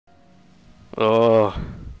Oh.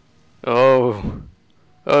 Oh.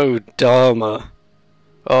 Oh, Dharma.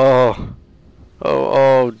 Oh.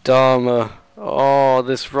 Oh, Dharma. Oh,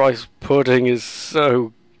 this rice pudding is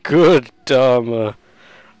so good, Dharma.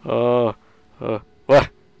 Oh. What?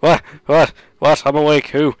 What? What? What? I'm awake.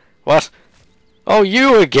 Who? What? Oh,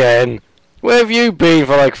 you again? Where have you been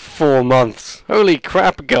for like 4 months? Holy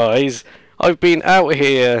crap, guys. I've been out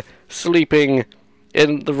here sleeping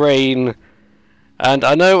in the rain, and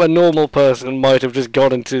I know a normal person might have just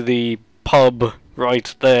gone into the pub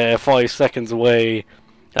right there 5 seconds away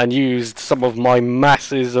and used some of my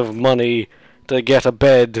masses of money to get a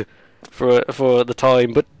bed for the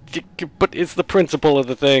time, but it's the principle of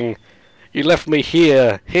the thing. You left me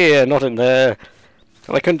here, not in there.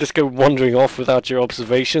 And I couldn't just go wandering off without your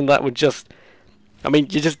observation. That would just... I mean,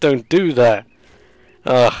 you just don't do that.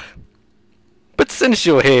 Ugh. But since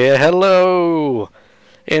you're here, hello!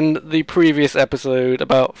 In the previous episode,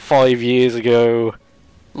 about 5 years ago,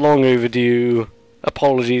 long overdue,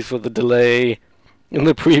 apologies for the delay. In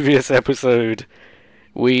the previous episode,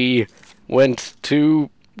 we went to...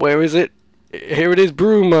 where is it? Here it is,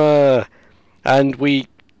 Bruma! And we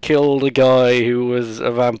killed a guy who was a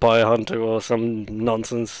vampire hunter or some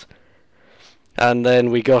nonsense. And then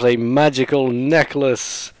we got a magical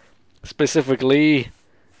necklace, specifically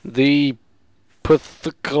the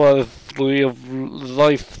Fatality of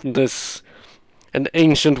Litheness, an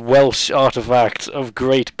ancient Welsh artifact of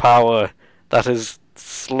great power that has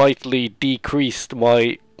slightly decreased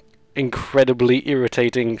my incredibly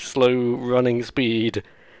irritating slow running speed.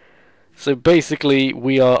 So basically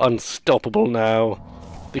we are unstoppable now.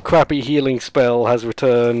 The crappy healing spell has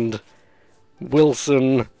returned.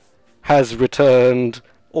 Wilson has returned.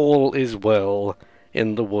 All is well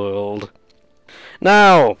in the world.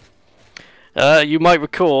 Now, you might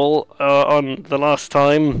recall on the last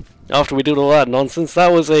time, after we did all that nonsense,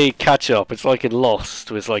 that was a catch-up. It's like it Lost.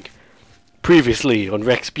 It was like, previously on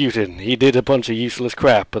Rexputin, he did a bunch of useless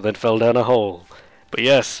crap and then fell down a hole. But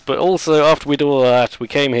yes, but also after we did all that, we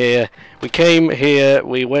came here,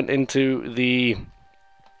 we went into the...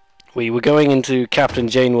 We were going into Captain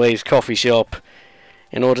Janeway's coffee shop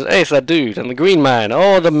in order to... Hey, it's that dude and the green man.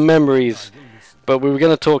 Oh, the memories. But we were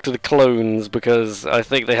going to talk to the clones because I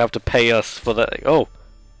think they have to pay us for that. Oh.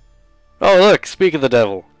 Oh, look, speak of the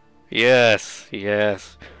devil. Yes,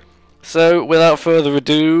 yes. So, without further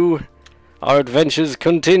ado, our adventures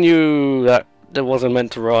continue. That wasn't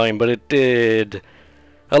meant to rhyme, but it did.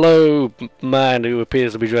 Hello, man who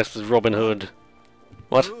appears to be dressed as Robin Hood.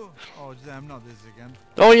 What? Oh, damn, not this again.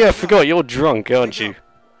 Oh yeah, I forgot, you're drunk, aren't you?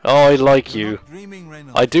 Oh, I like you.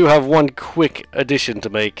 I do have one quick addition to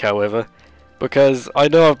make, however, because I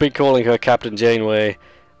know I've been calling her Captain Janeway,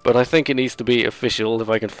 but I think it needs to be official if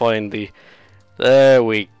I can find the... There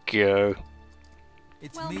we go.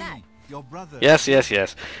 It's me, your brother. Yes, yes,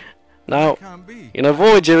 yes. Now, you know,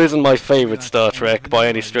 Voyager isn't my favourite Star Trek by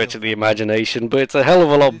any stretch of the imagination, but it's a hell of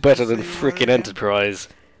a lot better than frickin' Enterprise.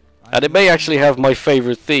 And it may actually have my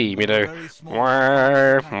favourite theme, you know.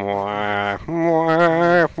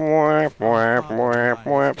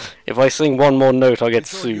 If I sing one more note, I'll get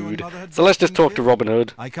sued. So let's just talk to Robin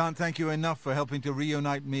Hood. I can't thank you enough for helping to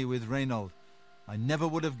reunite me with Reynold. I never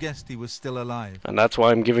would have guessed he was still alive. And that's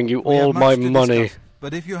why I'm giving you all my money.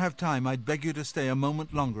 But if you have time, I'd beg you to stay a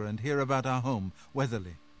moment longer and hear about our home,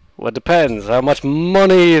 Weatherly. Well, it depends. How much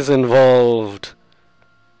money is involved?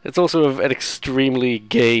 It's also an extremely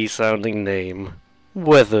gay-sounding name.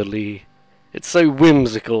 Weatherly. It's so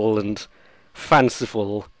whimsical and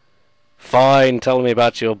fanciful. Fine, tell me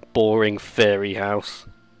about your boring fairy house.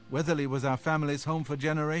 Weatherly was our family's home for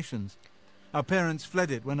generations. Our parents fled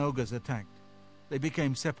it when ogres attacked. They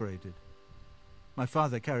became separated. My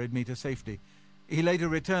father carried me to safety. He later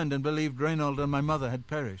returned and believed Reynold and my mother had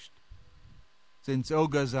perished. Since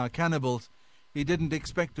ogres are cannibals, he didn't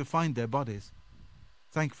expect to find their bodies.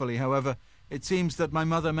 Thankfully, however, it seems that my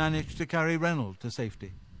mother managed to carry Reynold to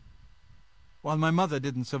safety. While my mother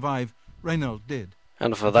didn't survive, Reynold did.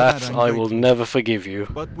 And for that, I will never forgive you.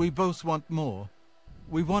 But we both want more.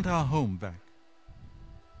 We want our home back.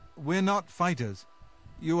 We're not fighters.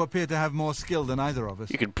 You appear to have more skill than either of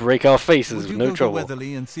us. You could break our faces with no trouble. Would you go to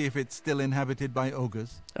Weatherly and see if it's still inhabited by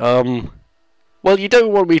ogres? Well, you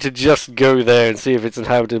don't want me to just go there and see if it's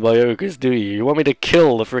inhabited by ogres, do you? You want me to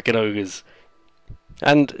kill the frickin' ogres.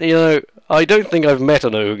 And, you know, I don't think I've met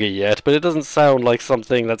an ogre yet, but it doesn't sound like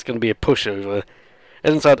something that's going to be a pushover. It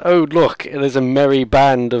doesn't sound, oh look, there's a merry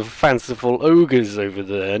band of fanciful ogres over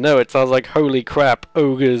there. No, it sounds like, holy crap,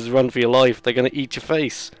 ogres, run for your life, they're going to eat your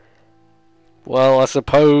face. Well, I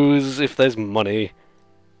suppose if there's money.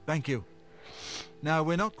 Thank you. Now,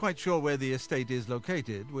 we're not quite sure where the estate is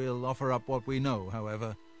located. We'll offer up what we know,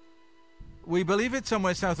 however. We believe it's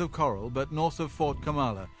somewhere south of Coral, but north of Fort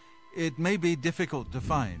Kamala. It may be difficult to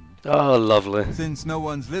find. Oh, lovely. Since no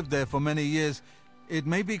one's lived there for many years, it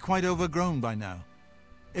may be quite overgrown by now.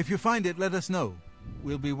 If you find it, let us know.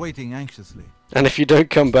 We'll be waiting anxiously. And if you don't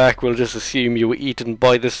come back, we'll just assume you were eaten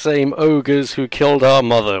by the same ogres who killed our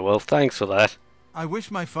mother. Well, thanks for that. I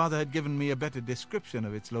wish my father had given me a better description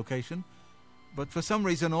of its location, but for some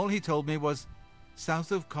reason all he told me was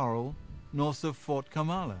south of Coral, north of Fort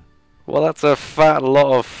Kamala. Well, that's a fat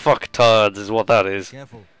lot of fucktards is what that is.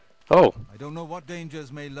 Careful. Oh. I don't know what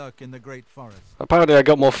dangers may lurk in the great forest. Apparently I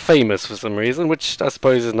got more famous for some reason, which I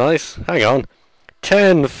suppose is nice. Hang on.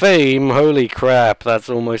 10 fame? Holy crap, that's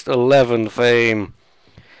almost 11 fame.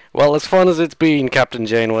 Well, as fun as it's been, Captain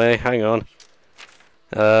Janeway. Hang on.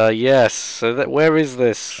 Yes. So where is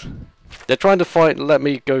this? They're trying to let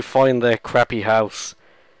me go find their crappy house.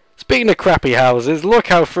 Speaking of crappy houses, look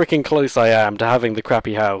how freaking close I am to having the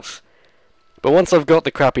crappy house. But once I've got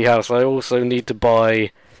the crappy house, I also need to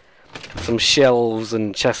buy some shelves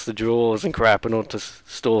and chests of drawers and crap in order to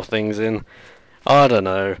store things in. I don't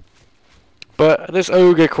know. But this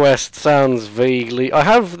ogre quest sounds vaguely... I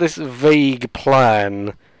have this vague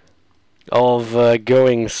plan of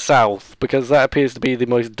going south, because that appears to be the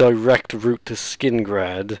most direct route to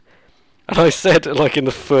Skingrad. And I said, like in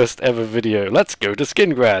the first ever video, let's go to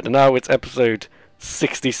Skingrad, and now it's episode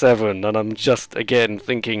 67, and I'm just, again,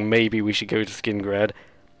 thinking maybe we should go to Skingrad.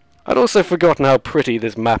 I'd also forgotten how pretty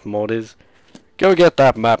this map mod is. Go get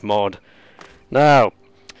that map mod. Now,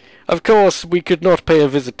 of course, we could not pay a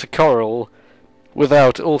visit to Coral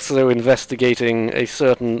without also investigating a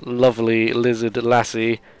certain lovely lizard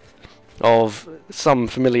lassie of some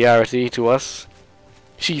familiarity to us.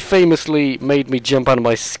 She famously made me jump out of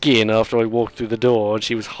my skin after I walked through the door, and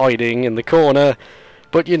she was hiding in the corner.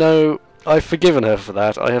 But, you know, I've forgiven her for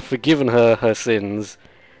that. I have forgiven her her sins,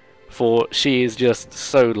 for she is just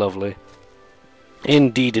so lovely.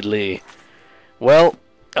 Indeedly. Well,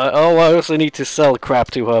 I also need to sell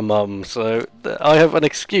crap to her mum, so I have an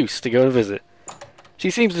excuse to go and visit.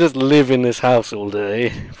 She seems to just live in this house all day,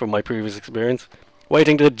 from my previous experience,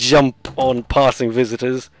 waiting to jump on passing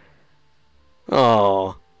visitors.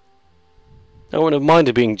 Aww. I wouldn't have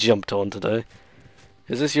minded being jumped on today.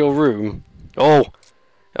 Is this your room? Oh!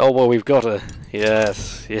 Oh, well, we've got her.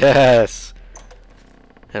 Yes, yes!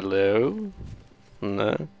 Hello?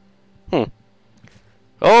 No?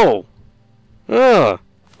 Oh! Ah!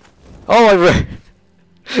 Oh,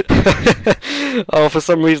 oh, for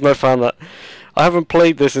some reason I found that. I haven't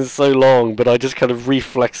played this in so long, but I just kind of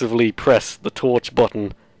reflexively pressed the torch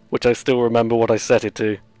button, which I still remember what I set it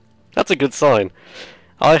to. That's a good sign.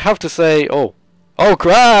 I have to say, oh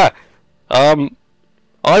crap!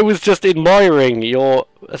 I was just admiring your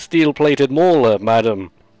steel-plated mauler,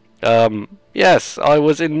 madam. Yes, I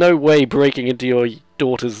was in no way breaking into your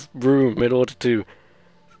daughter's room in order to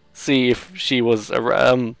see if she was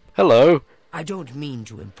around. Hello? I don't mean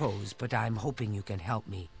to impose, but I'm hoping you can help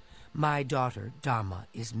me. My daughter, Dharma,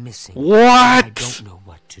 is missing. What? I don't know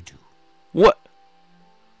what to do. What?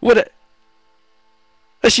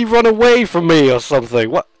 Has she run away from me or something?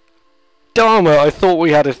 What? Dharma, I thought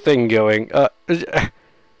we had a thing going.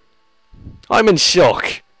 I'm in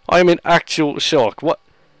shock. I'm in actual shock. What?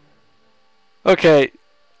 Okay.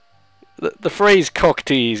 The phrase cock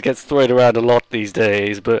tease gets thrown around a lot these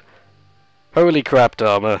days, but holy crap,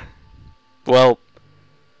 Dharma. Well,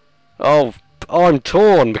 oh, I'm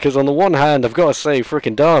torn, because on the one hand, I've got to say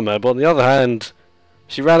frickin' Dharma, but on the other hand,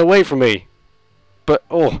 she ran away from me. But,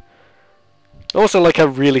 oh. I also like how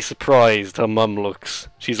really surprised her mum looks.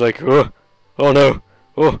 She's like, oh no,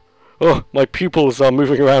 oh, my pupils are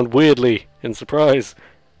moving around weirdly in surprise.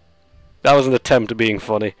 That was an attempt at being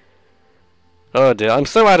funny. Oh dear, I'm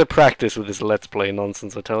so out of practice with this Let's Play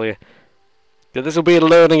nonsense, I tell you. This will be a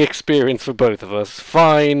learning experience for both of us.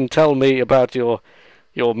 Fine, tell me about your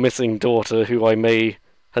missing daughter, who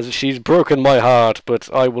she's broken my heart, but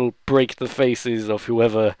I will break the faces of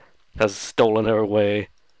whoever has stolen her away.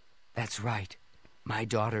 That's right. My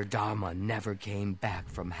daughter Dharma never came back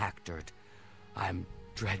from Hackdirt. I'm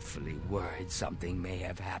dreadfully worried something may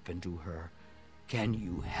have happened to her. Can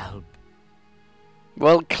you help?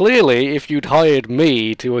 Well, clearly, if you'd hired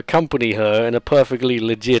me to accompany her in a perfectly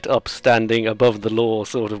legit, upstanding, above-the-law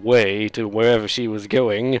sort of way to wherever she was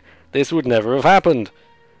going, this would never have happened.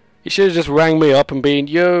 You should have just rang me up and been,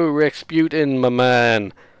 yo, Rexputin, my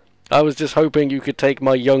man. I was just hoping you could take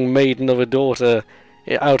my young maiden of a daughter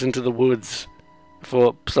out into the woods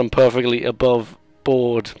for some perfectly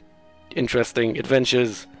above-board, interesting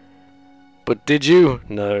adventures. But did you?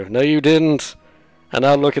 No, you didn't. And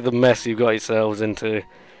now look at the mess you've got yourselves into.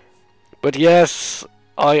 But yes,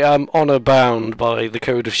 I am honor bound by the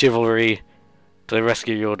code of chivalry to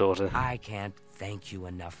rescue your daughter. I can't thank you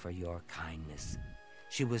enough for your kindness.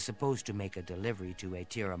 She was supposed to make a delivery to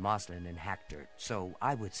Atira Moslin in Hactor, so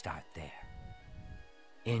I would start there.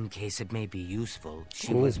 In case it may be useful,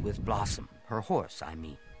 she was with Blossom, her horse, I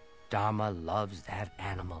mean. Dharma loves that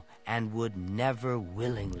animal and would never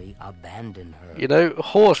willingly abandon her. You know,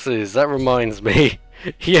 horses, that reminds me.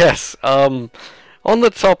 Yes, on the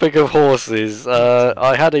topic of horses,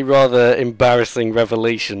 I had a rather embarrassing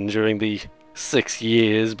revelation during the 6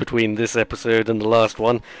 years between this episode and the last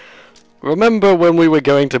one. Remember when we were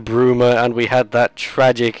going to Bruma and we had that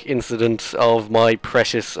tragic incident of my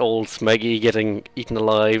precious old Smeggy getting eaten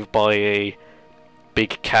alive by a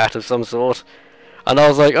big cat of some sort? And I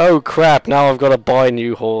was like, oh crap, now I've got to buy a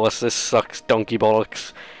new horse, this sucks donkey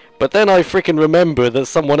bollocks. But then I freaking remembered that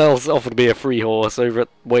someone else offered me a free horse over at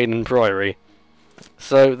Wayne Priory.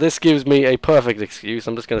 So this gives me a perfect excuse.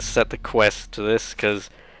 I'm just going to set the quest to this,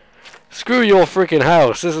 because screw your freaking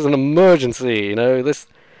house, this is an emergency, you know, this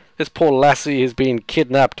poor lassie has been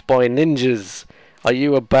kidnapped by ninjas. Are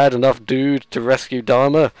you a bad enough dude to rescue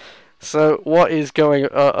Dharma? So, what is going...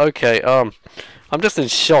 okay, I'm just in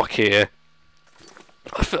shock here.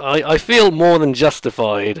 I feel more than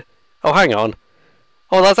justified. Oh, hang on.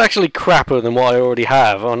 Oh, that's actually crapper than what I already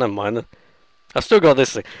have. Oh, never mind. I've still got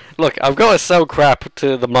this thing. Look, I've got to sell crap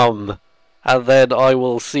to the mum. And then I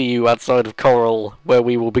will see you outside of Coral, where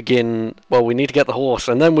we will begin... Well, we need to get the horse,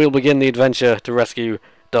 and then we'll begin the adventure to rescue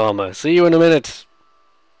Dharma. See you in a minute.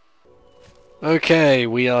 Okay,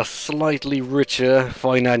 we are slightly richer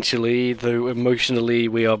financially, though emotionally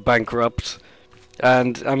we are bankrupt.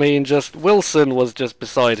 And, I mean, Wilson was just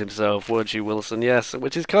beside himself, weren't you, Wilson? Yes,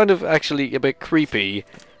 which is kind of actually a bit creepy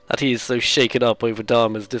that he is so shaken up over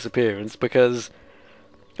Dharma's disappearance, because...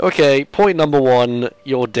 Okay, point number 1,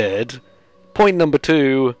 you're dead. Point number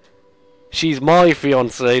 2, she's my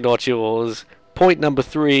fiancée, not yours. Point number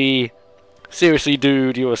 3... Seriously,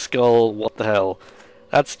 dude, you're a skull, what the hell?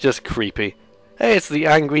 That's just creepy. Hey, it's the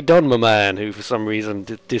angry Dunmer man, who for some reason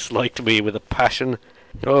disliked me with a passion.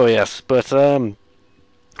 Oh yes, but,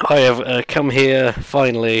 I have come here,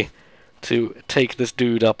 finally, to take this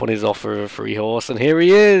dude up on his offer of a free horse, and here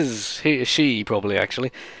he is! She, probably,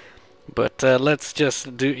 actually. But, let's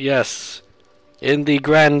just do, yes. In the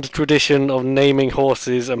grand tradition of naming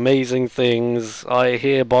horses amazing things, I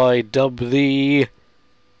hereby dub thee...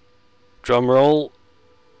 Drumroll.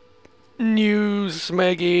 New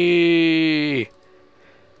Smeggy!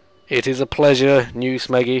 It is a pleasure, new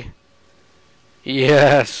Smeggy.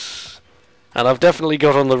 Yes! And I've definitely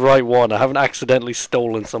got on the right one. I haven't accidentally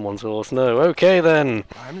stolen someone's horse. No. Okay then.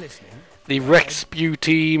 I'm listening. The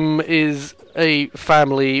Rexputin is a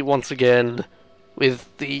family once again,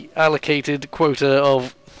 with the allocated quota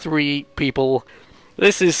of 3 people.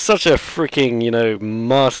 This is such a freaking, you know,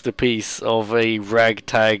 masterpiece of a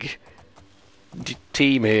ragtag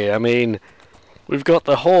team here. I mean, we've got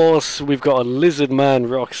the horse, we've got a lizardman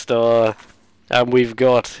rockstar, and we've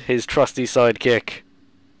got his trusty sidekick,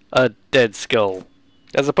 a dead skull,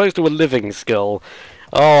 as opposed to a living skull.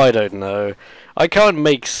 Oh, I don't know. I can't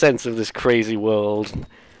make sense of this crazy world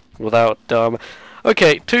without Dharma.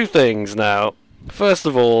 Okay, 2 things now. First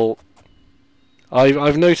of all,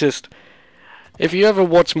 I've noticed, if you ever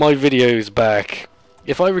watch my videos back,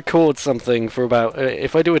 if I record something for about,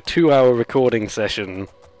 if I do a 2-hour recording session,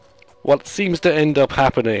 what seems to end up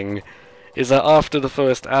happening is that after the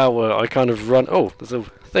first hour I kind of run, oh, there's a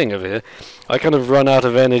thing over here, I kind of run out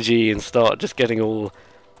of energy and start just getting all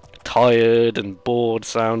tired and bored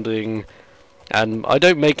sounding, and I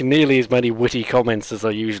don't make nearly as many witty comments as I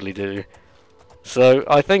usually do. So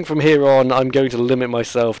I think from here on I'm going to limit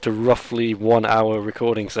myself to roughly 1-hour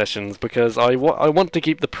recording sessions, because I want to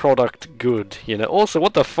keep the product good, you know. Also,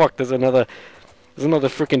 what the fuck, there's another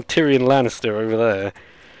freaking Tyrion Lannister over there.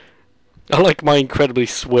 I like my incredibly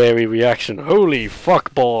sweary reaction. Holy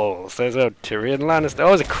fuck balls, there's a Tyrion Lannister.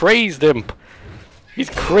 Oh, it's a crazed imp. He's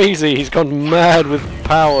crazy, he's gone mad with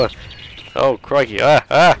power. Oh crikey,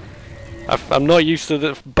 I'm not used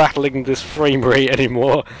to battling this frame rate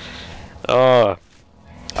anymore. Oh,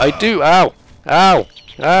 I do, ow, oh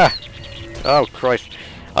Christ.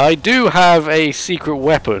 I do have a secret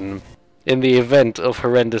weapon in the event of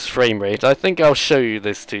horrendous frame rate. I think I'll show you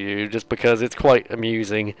this to you, just because it's quite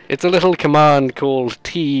amusing. It's a little command called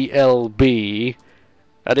TLB,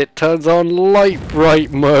 and it turns on light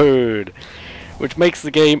bright mode, which makes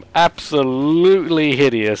the game absolutely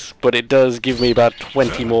hideous, but it does give me about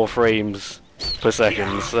 20 more frames per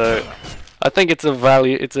second, so... I think it's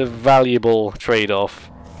a valuable trade-off,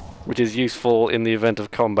 which is useful in the event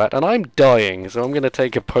of combat. And I'm dying, so I'm going to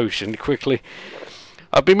take a potion quickly.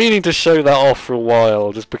 I've been meaning to show that off for a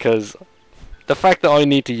while, just because the fact that I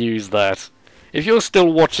need to use that. If you're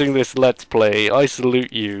still watching this Let's Play, I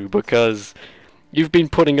salute you, because you've been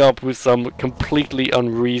putting up with some completely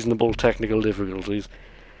unreasonable technical difficulties.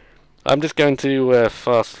 I'm just going to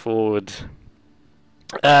fast forward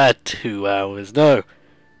 2 hours. No,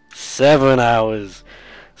 7 hours.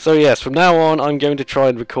 So yes, from now on I'm going to try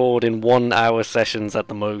and record in 1 hour sessions at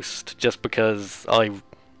the most, just because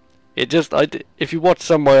if you watch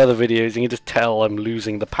some of my other videos, you can just tell I'm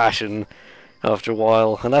losing the passion after a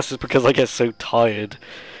while, and that's just because I get so tired.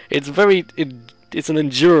 It's an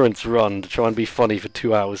endurance run to try and be funny for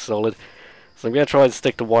 2 hours solid. So I'm going to try and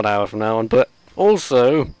stick to 1 hour from now on, but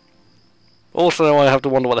also I have to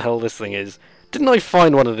wonder what the hell this thing is. Didn't I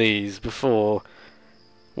find one of these before?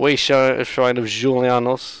 Shrine of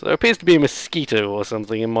Julianos. There appears to be a mosquito or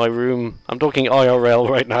something in my room. I'm talking IRL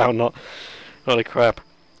right now, not... Holy crap.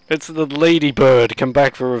 It's the ladybird, come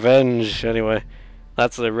back for revenge. Anyway,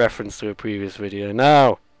 that's a reference to a previous video.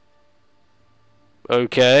 Now,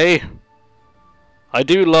 okay. I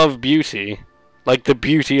do love beauty. Like the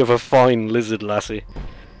beauty of a fine lizard lassie.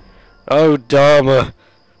 Oh, Dharma.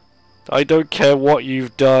 I don't care what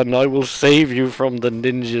you've done. I will save you from the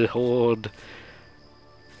ninja horde.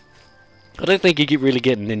 I don't think you really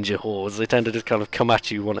get ninja hordes. They tend to just kind of come at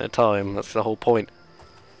you one at a time. That's the whole point.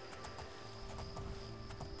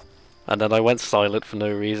 And then I went silent for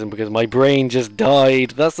no reason because my brain just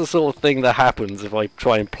died. That's the sort of thing that happens if I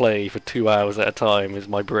try and play for 2 hours at a time, is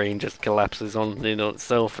my brain just collapses on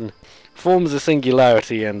itself and forms a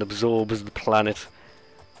singularity and absorbs the planet.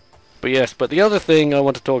 But yes, but the other thing I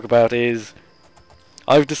want to talk about is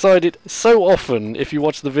I've decided so often, if you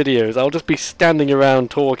watch the videos, I'll just be standing around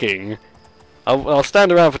talking. I'll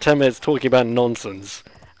stand around for 10 minutes talking about nonsense,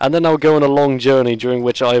 and then I'll go on a long journey during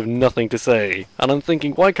which I have nothing to say. And I'm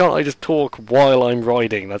thinking, why can't I just talk while I'm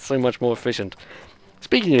riding? That's so much more efficient.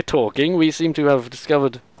 Speaking of talking, we seem to have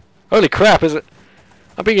discovered... Holy crap, is it...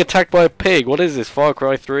 I'm being attacked by a pig. What is this, Far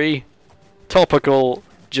Cry 3? Topical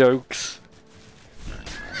jokes.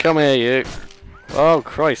 Come here, you. Oh,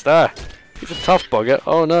 Christ, he's a tough bugger.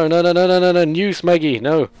 Oh, no, new Smeggy,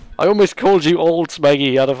 no. I almost called you old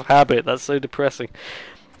Smeggy out of habit. That's so depressing.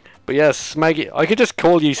 But yes, Smeggy. I could just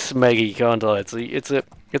call you Smeggy, can't I? It's a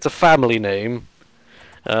family name.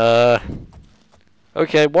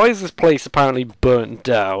 Okay, why is this place apparently burnt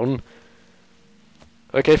down?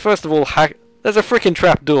 Okay, first of all, there's a freaking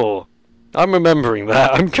trap door. I'm remembering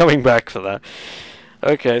that. I'm coming back for that.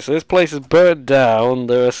 Okay, so this place is burnt down.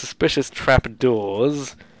 There are suspicious trap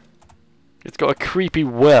doors. It's got a creepy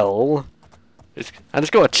well. And it's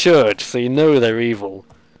got a church, so you know they're evil.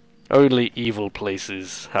 Only evil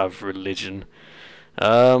places have religion.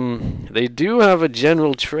 They do have a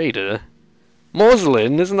general trader.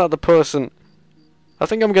 Moslin, isn't that the person... I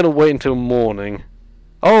think I'm going to wait until morning.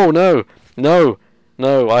 Oh, no!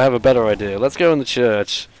 No, I have a better idea. Let's go in the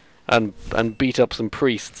church and beat up some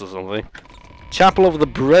priests or something. Chapel of the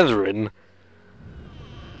Brethren?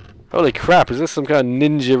 Holy crap, is this some kind of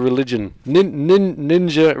ninja religion?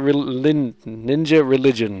 Ninja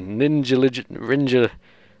religion.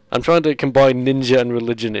 I'm trying to combine ninja and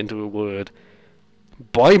religion into a word.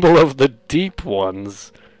 Bible of the Deep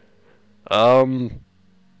Ones. When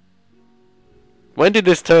did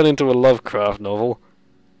this turn into a Lovecraft novel?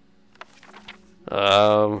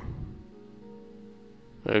 Okay.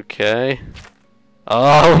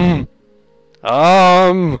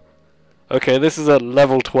 Okay, this is a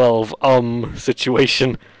level 12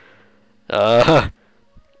 situation. Well,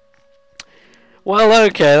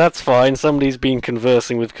 okay, that's fine. Somebody's been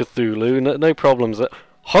conversing with Cthulhu. No problems.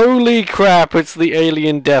 Holy crap, it's the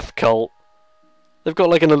alien death cult. They've got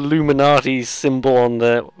like an Illuminati symbol on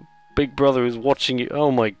there. Big Brother is watching you.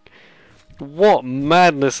 Oh my... What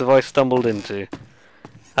madness have I stumbled into?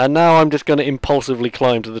 And now I'm just going to impulsively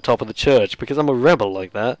climb to the top of the church because I'm a rebel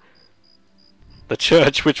like that. The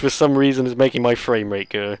church, which for some reason is making my frame rate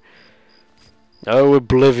go. Oh,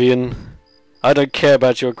 Oblivion. I don't care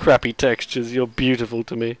about your crappy textures, you're beautiful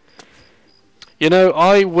to me. You know,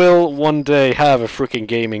 I will one day have a frickin'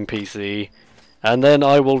 gaming PC, and then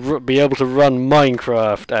I will be able to run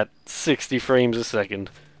Minecraft at 60 frames a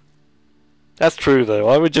second. That's true though,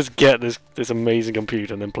 I would just get this amazing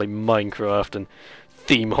computer and then play Minecraft and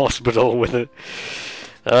Theme Hospital with it.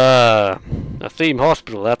 A Theme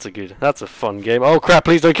Hospital, that's a fun game. Oh crap,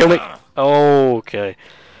 please don't kill me! Okay.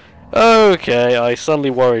 Okay, I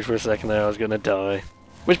suddenly worried for a second there I was gonna die.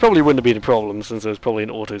 Which probably wouldn't have been a problem since there was probably an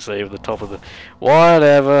autosave at the top of the...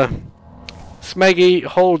 Whatever. Smeggy,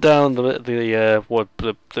 hold down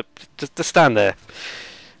just stand there.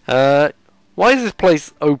 Why is this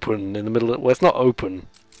place open in the middle of... Well, it's not open.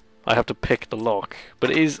 I have to pick the lock.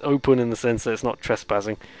 But it is open in the sense that it's not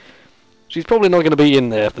trespassing. She's probably not going to be in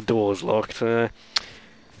there if the door's locked. You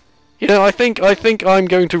know, I think I'm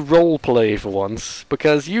going to roleplay for once,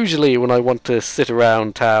 because usually when I want to sit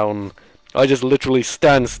around town, I just literally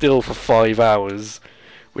stand still for 5 hours,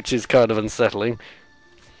 which is kind of unsettling.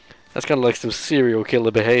 That's kind of like some serial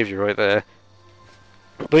killer behaviour right there.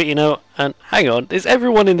 But you know, and hang on, is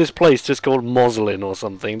everyone in this place just called Moslin or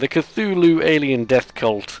something? The Cthulhu alien death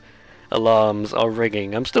cult alarms are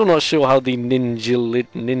ringing. I'm still not sure how the ninja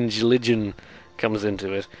religion comes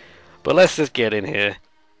into it. But let's just get in here.